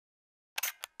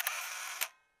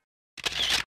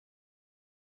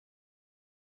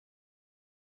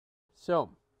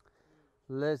So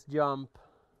let's jump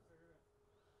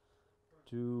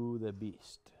to the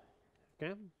beast.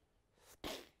 Okay,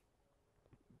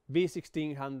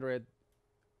 V-600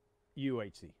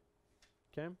 UHD.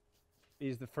 Okay,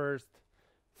 is the first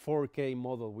 4K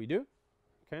model we do.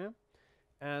 Okay,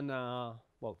 and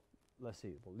well, let's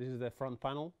see. Well, this is the front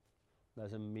panel.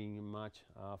 Doesn't mean much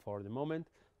for the moment.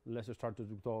 Let's start to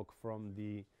talk from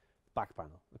the back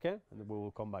panel. Okay, and we will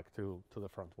come back to the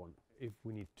front one if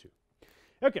we need to.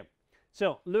 Okay,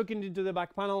 so looking into the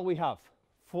back panel, we have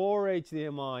 4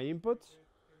 HDMI inputs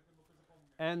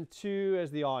and 2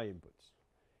 SDI inputs.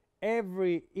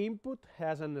 Every input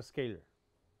has an scaler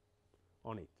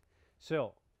on it.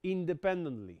 So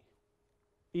independently,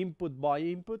 input by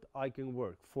input, I can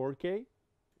work 4K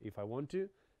if I want to,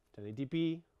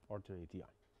 1080p or 1080i.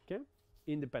 Okay,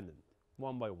 independent,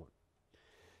 one by one.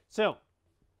 So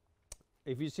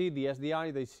if you see the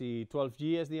SDI, they see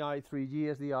 12G SDI,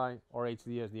 3G SDI, or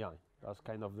HD SDI. That's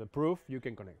kind of the proof you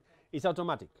can connect. It's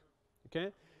automatic.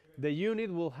 Okay, the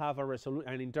unit will have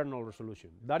an internal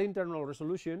resolution. That internal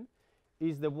resolution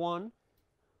is the one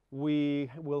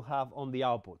we will have on the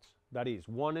outputs. That is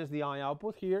one SDI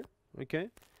output here, okay,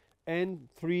 and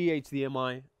 3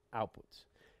 HDMI outputs.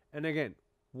 And again,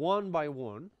 one by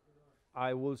one,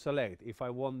 I will select if I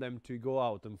want them to go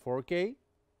out in 4K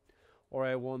or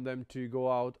I want them to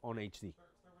go out on HD.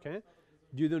 Okay,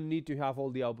 you don't need to have all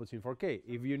the outputs in 4K.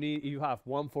 If you have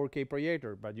one 4K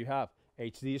projector but you have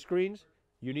HD screens,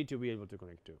 you need to be able to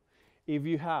connect to. If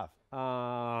you have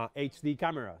HD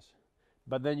cameras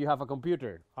but then you have a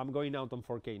computer, I'm going out on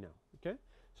 4K now. Okay,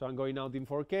 so I'm going out in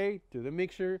 4K to the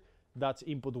mixer. That's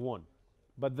input 1.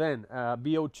 But then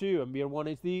BO2 and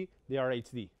BR1 HD, they are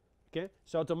HD. Okay,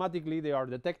 so automatically they are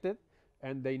detected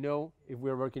and they know if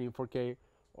we're working in 4K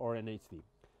or in HD.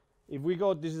 If we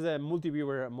go, this is a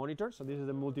multi-viewer monitor, so this is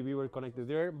the multi-viewer connected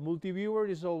there. Multi-viewer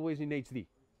is always in HD,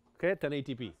 okay,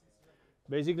 1080p.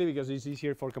 Basically because it's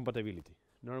easier for compatibility.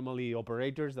 Normally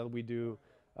operators that we do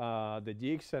the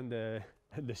jigs and the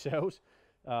shows,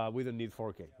 we don't need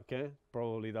 4K, okay?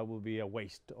 Probably that will be a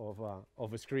waste of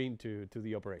a screen to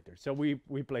the operator. So we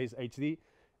place HD,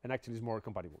 and actually it's more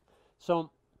compatible.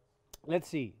 So let's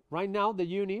see. Right now the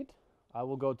unit, I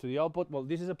will go to the output. Well,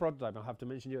 this is a prototype. I have to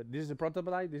mention you. This is a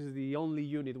prototype. This is the only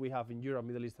unit we have in Europe,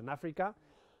 Middle East, and Africa.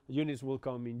 The units will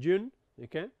come in June,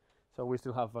 okay? So we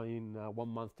still have in 1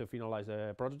 month to finalize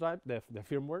the prototype, the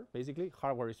firmware, basically.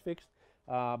 Hardware is fixed.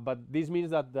 But this means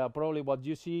that probably what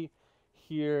you see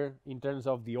here in terms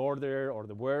of the order or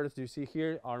the words you see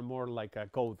here are more like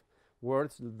code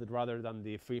words rather than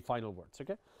the final words,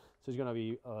 okay? So it's going to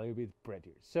be a little bit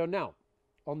prettier. So now,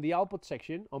 on the output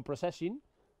section, on processing,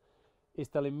 it's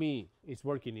telling me it's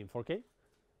working in 4K,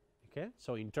 okay?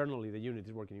 So internally the unit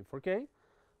is working in 4K.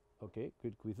 Okay,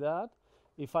 good with that.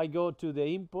 If I go to the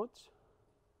inputs,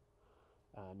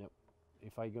 no,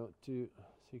 if I go to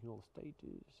signal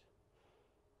status,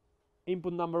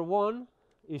 input number 1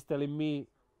 is telling me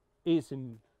is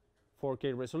in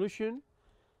 4K resolution.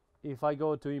 If I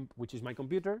go to which is my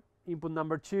computer, input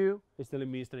number 2 is telling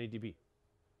me it's 1080p.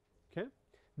 Okay,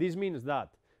 this means that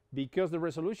because the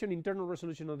resolution, internal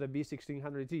resolution of the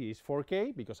V-600 is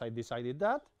 4K, because I decided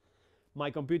that,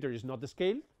 my computer is not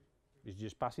scaled, it's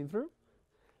just passing through.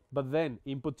 But then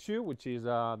input 2, which is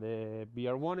the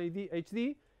BR1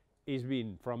 HD, is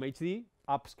being from HD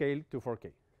upscaled to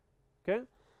 4K. Okay,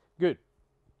 good.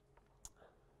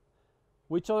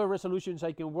 Which other resolutions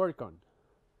I can work on?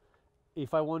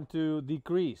 If I want to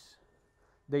decrease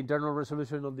the internal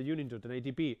resolution of the unit to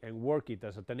 1080p and work it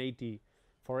as a 1080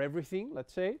 for everything,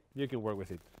 let's say, you can work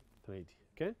with it, 1080,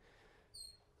 okay?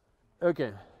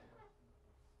 Okay.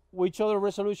 Which other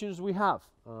resolutions we have?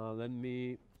 Let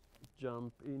me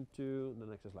jump into the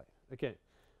next slide. Okay,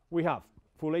 we have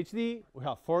Full HD, we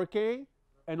have 4K,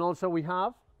 and also we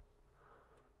have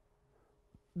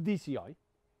DCI.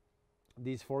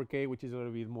 This 4K, which is a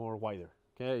little bit more wider,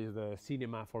 okay, is the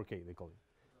Cinema 4K, they call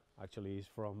it. Actually, it's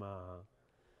from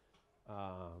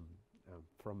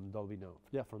Dolby, no.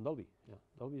 Yeah, from Dolby. Yeah,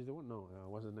 Dolby is the one. No,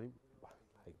 what's the name?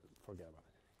 I forget about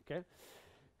it. Okay,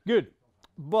 good.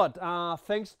 But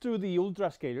thanks to the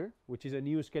Ultra Scaler, which is a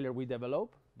new scaler we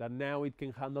developed, that now it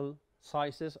can handle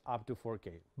sizes up to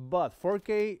 4K. But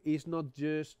 4K is not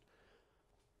just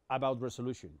about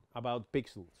resolution, about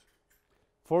pixels.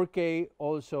 4K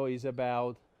also is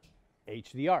about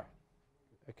HDR.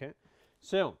 Okay,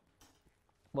 so,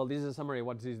 well, this is a summary.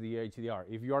 What is the HDR?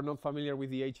 If you are not familiar with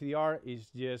the HDR, it's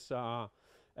just a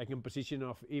composition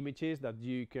of images that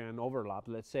you can overlap,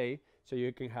 let's say, so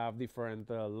you can have different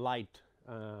light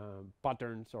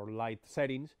patterns or light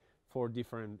settings for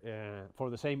different for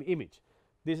the same image.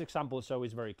 This example so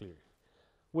is very clear.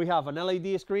 We have an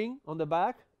LED screen on the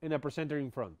back and a presenter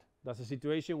in front. That's a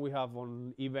situation we have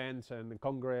on events and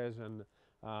congress and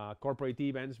corporate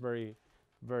events very,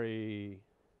 very,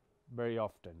 very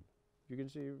often. You can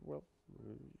see, well,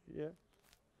 yeah.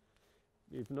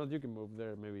 If not, you can move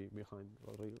there, maybe behind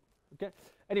Rodrigo. Okay.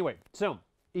 Anyway, so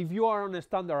if you are on a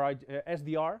standard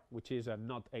SDR, which is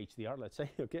not HDR, let's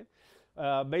say, okay,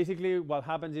 basically what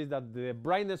happens is that the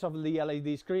brightness of the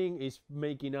LED screen is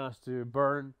making us to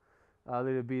burn a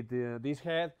little bit this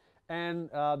head, and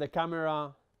the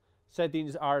camera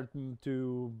settings are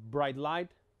to bright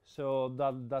light, so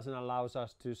that doesn't allow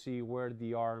us to see where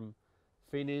the arm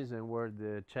finishes and where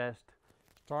the chest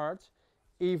starts.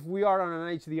 If we are on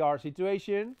an HDR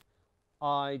situation,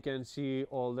 I can see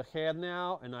all the head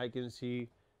now, and I can see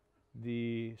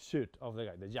the suit of the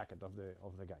guy, the jacket of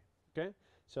the guy. Okay,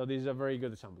 so this is a very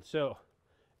good example. So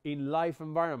in live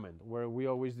environment where we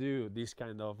always do this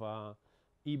kind of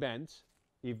events,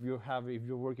 if you're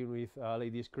working with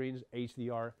LED screens,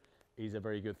 HDR is a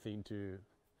very good thing to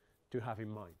have in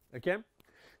mind. Okay,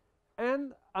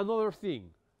 and another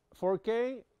thing,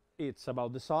 4K, it's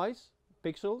about the size,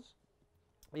 pixels.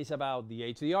 It's about the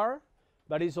HDR,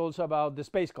 but it's also about the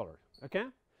space color. Okay,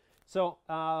 so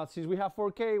since we have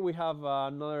 4K, we have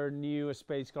another new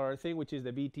space color thing, which is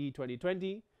the BT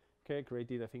 2020. Okay,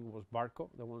 created, I think it was Barco,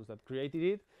 the ones that created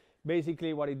it.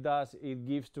 Basically, what it does, it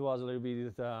gives to us a little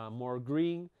bit more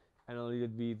green and a little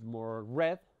bit more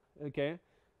red. Okay,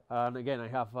 and again, I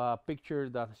have a picture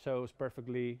that shows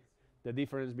perfectly the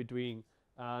difference between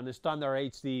the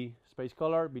standard HD space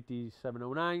color BT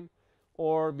 709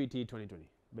 or BT 2020.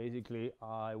 Basically,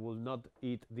 I will not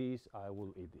eat this, I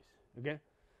will eat this. Okay,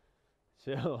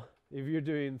 so if you're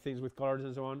doing things with colors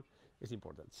and so on, it's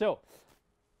important. So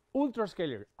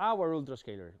ultrascaler, our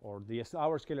ultrascaler, or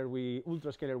our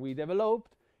ultrascaler we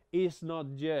developed, is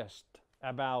not just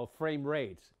about frame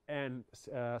rates and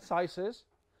sizes.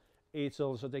 It's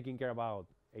also taking care about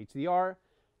HDR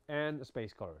and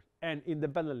space colors. And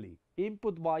independently,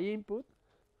 input by input,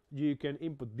 you can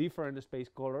input different space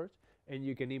colors, and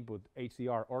you can input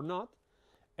HDR or not,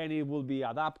 and it will be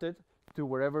adapted to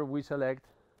wherever we select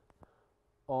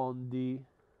on the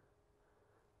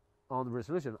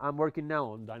resolution. I'm working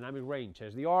now on dynamic range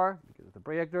SDR because of the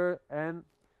projector, and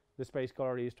the space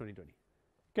color is 2020.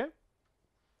 Okay,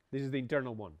 this is the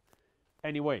internal one.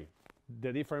 Anyway,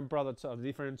 the different products of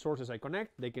different sources I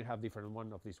connect, they can have different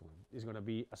one of this one. It's going to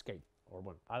be a scale, or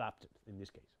one adapted in this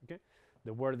case. Okay,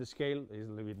 the word scale is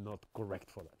a little bit not correct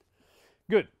for that.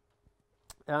 Good.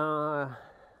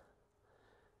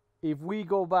 If we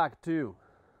go back to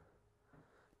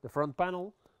the front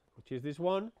panel, which is this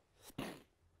one,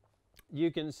 you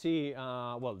can see,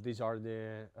 well, these are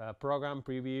the program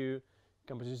preview,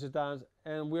 composition stats,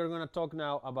 and we're going to talk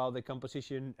now about the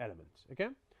composition elements. Okay,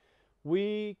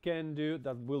 we can do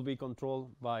that will be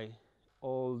controlled by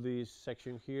all this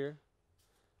section here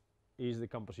is the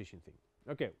composition thing.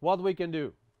 Okay, what we can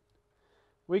do,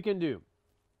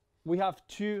 we have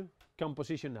two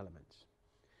composition elements.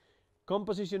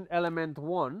 Composition element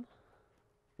 1,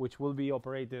 which will be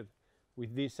operated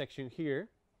with this section here,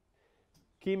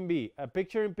 can be a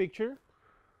picture-in-picture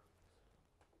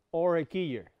or a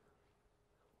keyer,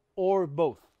 or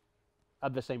both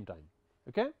at the same time.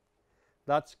 Okay,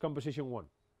 that's composition 1.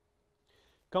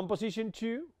 Composition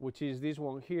 2, which is this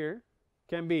one here,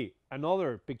 can be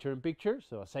another picture-in-picture,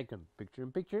 so a second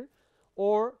picture-in-picture,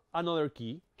 or another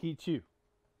key 2.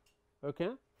 Okay,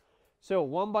 so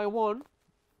one by one,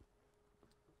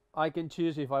 I can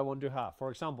choose if I want to have,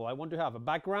 for example, I want to have a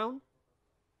background,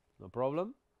 no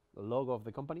problem, the logo of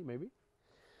the company maybe,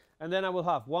 and then I will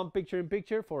have one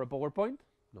picture-in-picture for a PowerPoint,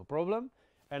 no problem,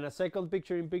 and a second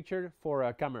picture-in-picture for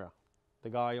a camera, the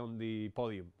guy on the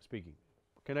podium speaking.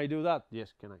 Can I do that?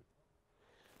 Yes, can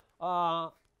I?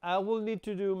 I will need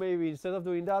to do, maybe instead of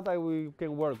doing that,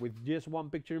 can work with just one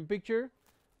picture-in-picture,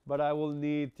 but I will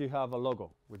need to have a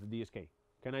logo with the DSK.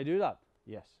 Can I do that?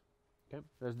 Yes. Okay,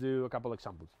 let's do a couple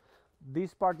examples.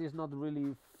 This part is not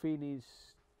really finished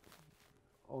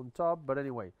on top, but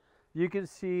anyway, you can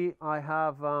see I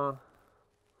have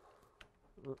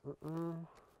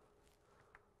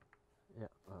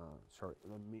sorry,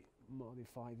 let me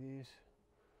modify this.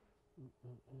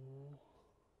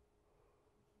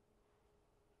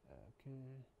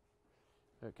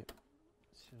 Okay,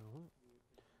 so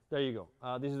there you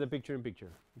go. This is the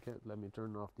picture-in-picture. Okay, let me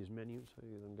turn off this menu so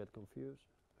you don't get confused.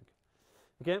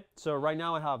 Okay, so right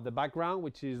now I have the background,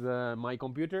 which is my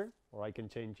computer, or I can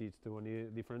change it to a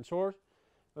different source.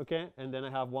 Okay, and then I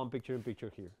have one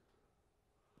picture-in-picture here.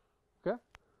 Okay,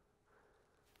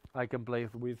 I can play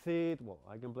with it. Well,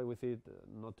 I can play with it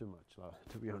not too much,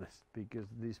 to be honest, because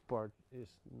this part is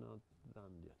not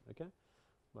done yet. Okay,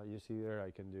 but you see there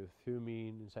I can do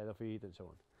zooming inside of it and so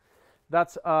on.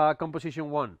 That's composition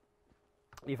 1.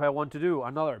 If I want to do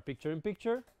another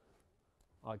picture-in-picture,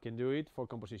 I can do it for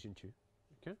composition 2.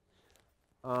 Okay,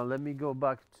 let me go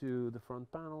back to the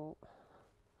front panel.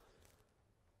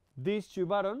 These 2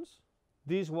 buttons,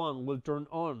 this one will turn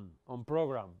on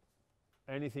program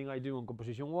anything I do on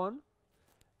composition 1,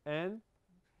 and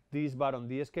this button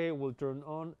DSK will turn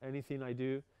on anything I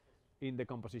do in the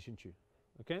composition 2.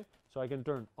 Okay, so I can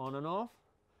turn on and off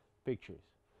pictures.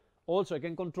 Also, I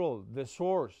can control the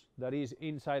source that is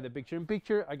inside the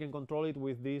picture-in-picture. I can control it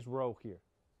with this row here.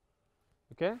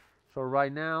 Okay, so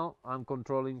right now I'm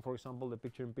controlling, for example, the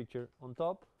picture-in-picture on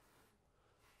top.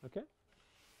 Okay,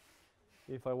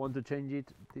 if I want to change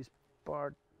it, this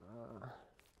part,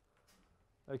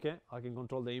 okay, I can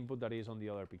control the input that is on the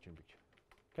other picture-in-picture.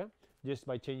 Okay, just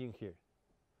by changing here.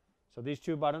 So these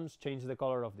 2 buttons change the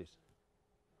color of this.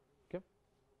 Okay,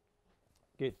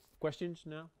 good. Questions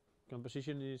now?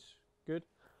 Composition is good.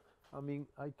 I mean,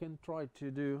 I can try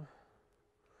to do.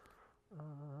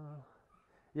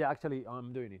 Yeah, actually,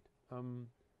 I'm doing it.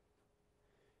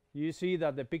 You see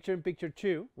that the picture-in-picture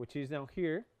 2, which is down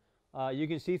here, you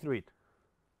can see through it.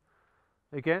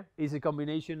 Okay, it's a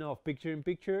combination of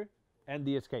picture-in-picture and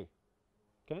DSK.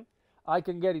 Okay, I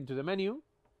can get into the menu,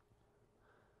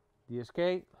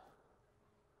 DSK,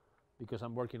 because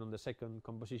I'm working on the second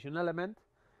composition element,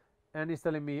 and it's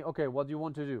telling me, okay, what do you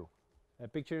want to do? A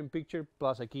picture-in-picture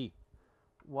plus a key.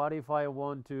 What if I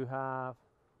want to have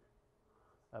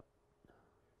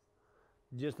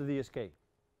just the DSK?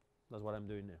 That's what I'm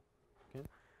doing now. Okay,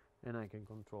 and I can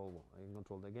control. Well, I can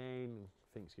control the gain and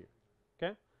things here.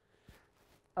 Okay.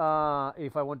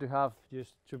 If I want to have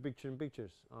just 2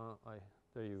 picture-in-pictures,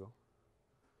 there you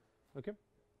go. Okay.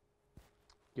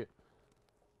 Good.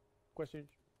 Questions?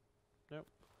 No.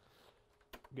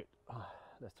 Good.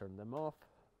 Let's turn them off.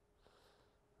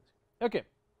 Okay,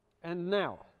 and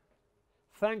now,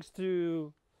 thanks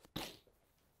to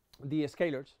the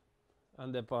scalers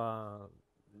and the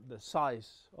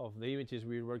size of the images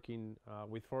we're working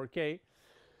with 4K,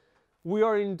 we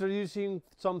are introducing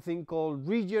something called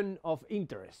region of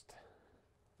interest.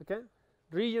 Okay,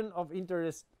 region of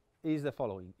interest is the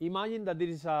following. Imagine that this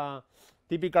is a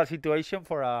typical situation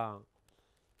for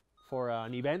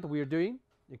an event we are doing.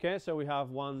 Okay, so we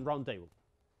have one round table.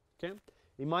 Okay,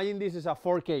 imagine this is a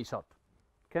 4K shot.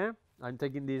 Okay, I'm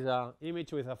taking this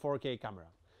image with a 4K camera.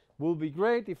 Will be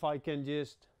great if I can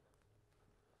just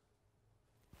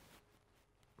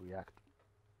react.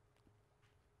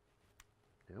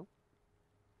 No?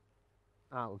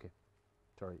 Okay.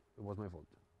 Sorry, it was my fault.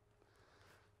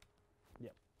 Yeah.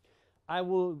 I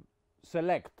will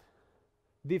select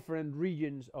different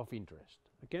regions of interest.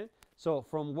 Okay, so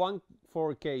from one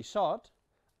 4K shot,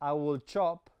 I will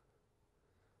chop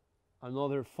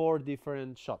another 4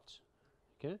 different shots.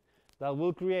 Okay, that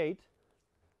will create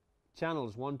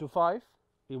channels 1 to 5.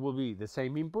 It will be the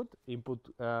same input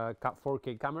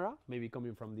 4K camera, maybe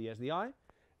coming from the SDI,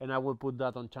 and I will put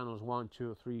that on channels 1,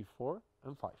 2, 3, 4,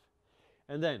 and 5.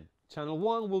 And then channel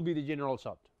 1 will be the general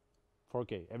shot,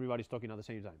 4K. Everybody's talking at the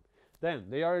same time. Then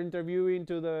they are interviewing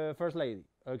to the first lady.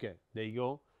 Okay, they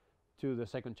go to the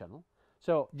second channel.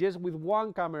 So just with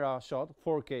one camera shot,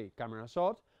 4K camera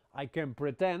shot, I can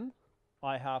pretend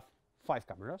I have 5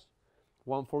 cameras,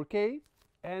 1 4K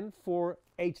and 4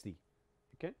 HD.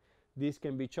 Okay, this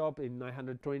can be chopped in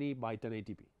 920 by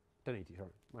 1080p. 1080,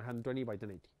 sorry, 920 by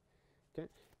 1080. Okay,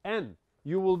 and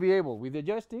you will be able, with the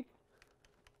joystick,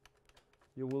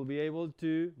 you will be able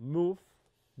to move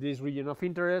this region of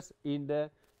interest in the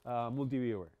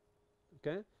multi-viewer.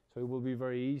 Okay, so it will be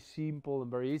very simple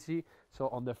and very easy. So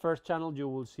on the first channel you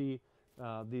will see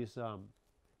these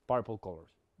purple colors,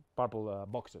 purple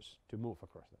boxes to move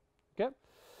across them. Okay,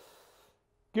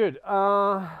 good.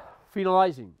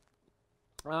 Finalizing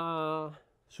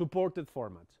supported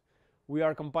formats. We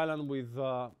are compiling with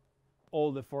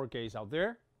all the 4Ks out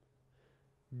there.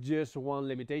 Just one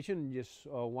limitation, just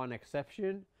one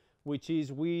exception, which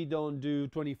is we don't do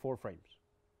 24 frames.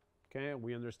 Okay,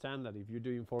 we understand that if you're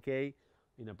doing 4K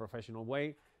in a professional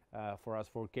way, for us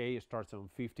 4K starts on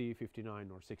 50,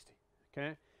 59 or 60.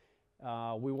 Okay,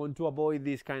 we want to avoid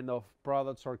these kind of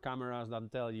products or cameras that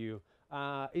tell you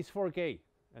it's 4K,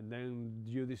 and then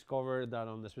you discover that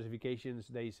on the specifications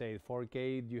they say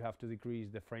 4K, you have to decrease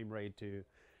the frame rate to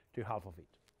half of it.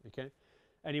 Okay,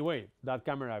 anyway, that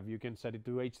camera, if you can set it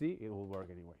to HD, it will work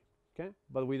anyway. Okay,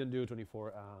 but we don't do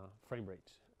 24 frame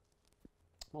rates.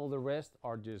 All the rest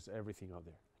are just everything out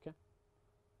there. Okay,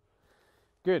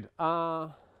 good.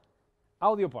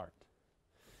 Audio part.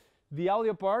 The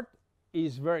audio part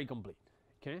is very complete.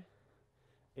 Okay,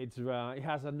 it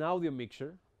has an audio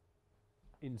mixer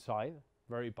inside,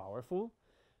 very powerful.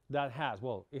 That has,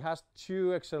 well, it has 2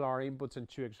 XLR inputs and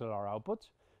 2 XLR outputs.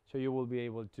 So you will be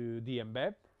able to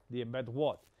de-embed. De-embed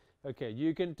what? Okay,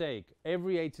 you can take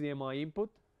every HDMI input,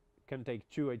 can take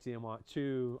 2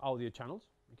 audio channels.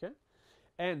 Okay,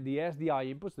 and the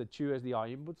SDI inputs, the 2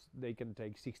 SDI inputs, they can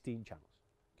take 16 channels.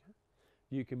 Okay?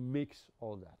 You can mix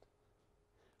all that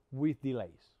with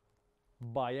delays.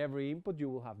 By every input, you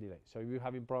will have delays. So if you're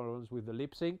having problems with the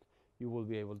lip sync, you will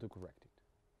be able to correct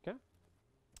it. Okay,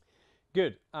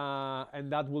 good.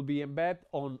 And that will be embedded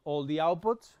on all the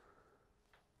outputs,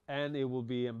 and it will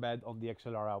be embedded on the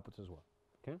XLR outputs as well.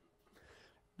 Okay,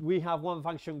 we have one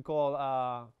function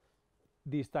called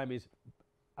this time is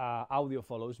audio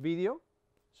follows video.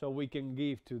 So we can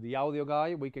give to the audio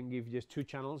guy, we can give just 2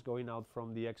 channels going out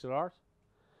from the XLRs,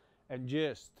 and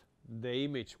just the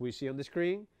image we see on the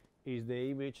screen is the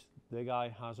image the guy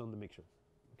has on the mixer.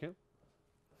 Okay,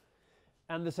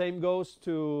 and the same goes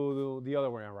to the other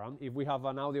way around. If we have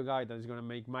an audio guy that is going to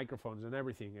make microphones and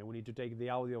everything, and we need to take the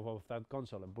audio of that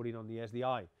console and put it on the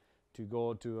SDI to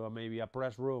go to maybe a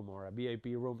press room or a VIP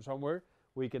room somewhere,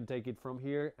 we can take it from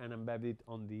here and embed it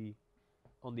on the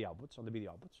outputs, on the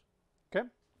video outputs. Okay,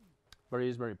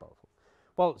 very powerful.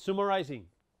 Well, summarizing,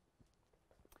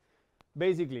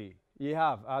 basically you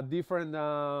have different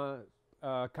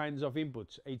kinds of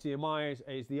inputs, HDMIs,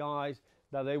 HDIs,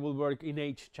 that they will work in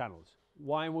H channels.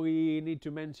 Why we need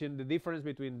to mention the difference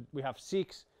between, we have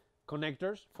 6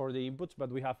 connectors for the inputs,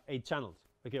 but we have 8 channels.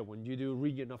 Okay, when you do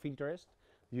region of interest,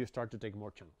 you start to take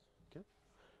more channels. Okay,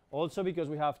 also because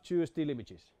we have 2 still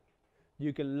images.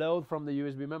 You can load from the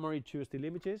USB memory 2 still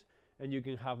images, and you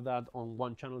can have that on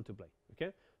 1 channel to play.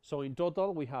 Okay, so in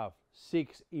total we have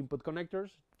 6 input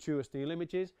connectors, 2 still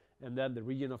images, and then the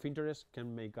region of interest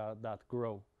can make that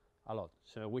grow a lot.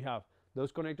 So we have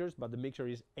those connectors, but the mixer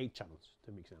is 8 channels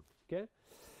to mix them. Okay,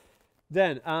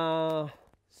 then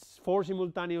 4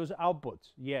 simultaneous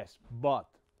outputs, yes, but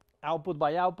output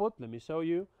by output, let me show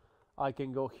you. I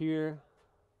can go here,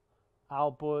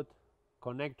 output,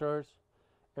 connectors,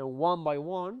 and one by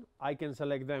one I can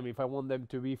select them if I want them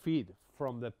to be fed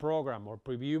from the program or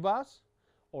preview bus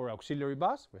or auxiliary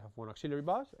bus. We have one auxiliary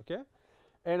bus. Okay,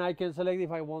 and I can select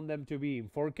if I want them to be in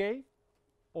 4K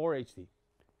or HD.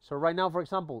 So right now, for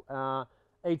example,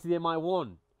 HDMI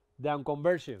 1 down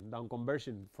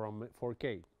conversion from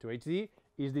 4K to HD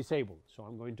is disabled, so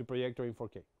I'm going to projector in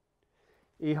 4K.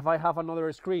 If I have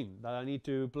another screen that I need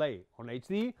to play on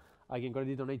HD, I can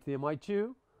connect it on HDMI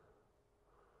 2,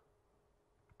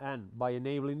 and by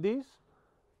enabling this,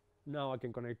 now I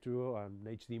can connect to an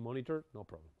HD monitor, no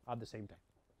problem, at the same time.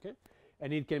 Okay,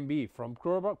 and it can be from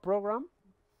program,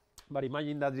 but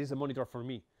imagine that this is a monitor for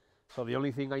me, so the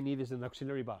only thing I need is an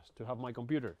auxiliary bus to have my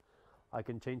computer. I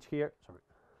can change here. Sorry,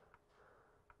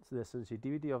 the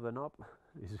sensitivity of the knob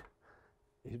is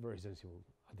very sensible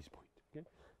at this point. Okay,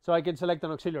 so I can select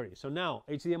an auxiliary. So now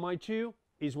HDMI 2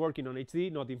 is working on HD,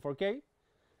 not in 4K,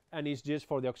 and it's just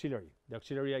for the auxiliary. The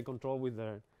auxiliary I control with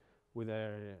the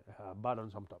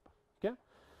buttons on top. Okay,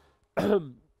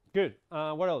 good.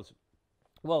 What else?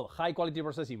 Well, high quality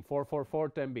processing, 444,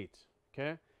 10 bits.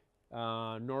 Okay,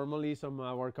 normally some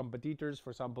of our competitors,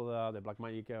 for example, the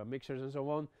Blackmagic mixers and so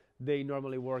on, they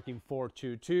normally work in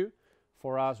 422.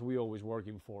 For us, we always work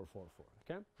in 444.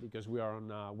 Okay, because we are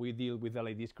on, we deal with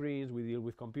LED screens, we deal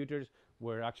with computers,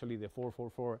 where actually the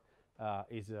 444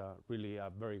 is really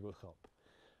a very good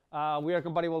help. We are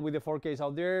compatible with the 4Ks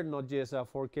out there, not just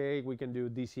 4K. We can do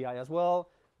DCI as well.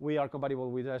 We are compatible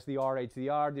with SDR,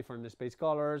 HDR, different space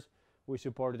colors. We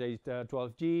support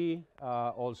 12G,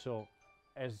 also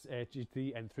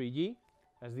SHD and 3G,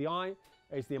 SDI,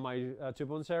 HDMI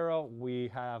 2.0. We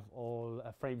have all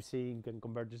frame sync and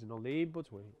converters in all the inputs.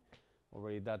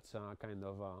 Already that's kind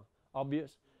of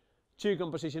obvious. 2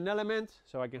 composition elements,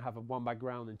 so I can have one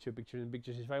background and 2 pictures in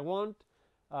pictures if I want.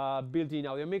 Built-in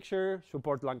audio mixer,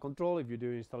 support LAN control. If you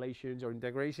do installations or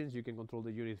integrations, you can control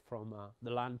the unit from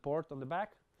the LAN port on the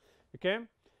back. Okay,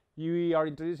 we are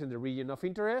introducing the region of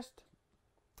interest,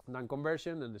 LAN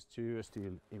conversion, and there's 2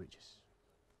 still images.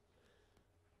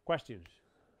 Questions?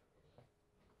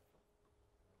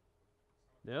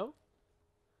 No?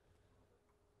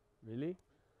 Really?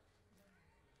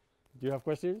 Do you have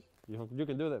questions? You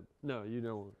can do that. No, you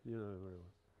know very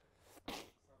well.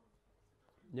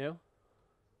 No?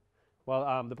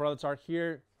 Well, the products are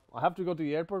here. I have to go to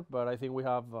the airport, but I think we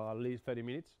have at least 30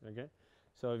 minutes. Okay,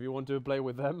 so if you want to play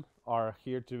with them, are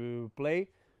here to play.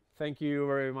 Thank you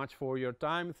very much for your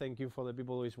time. Thank you for the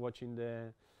people who is watching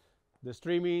the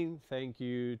streaming. Thank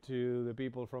you to the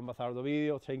people from Bazar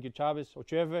Video. Thank you, Chavez,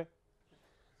 Ocheve.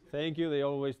 Thank you. They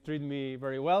always treat me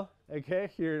very well, okay,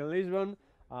 here in Lisbon.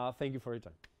 Thank you for your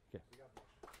time.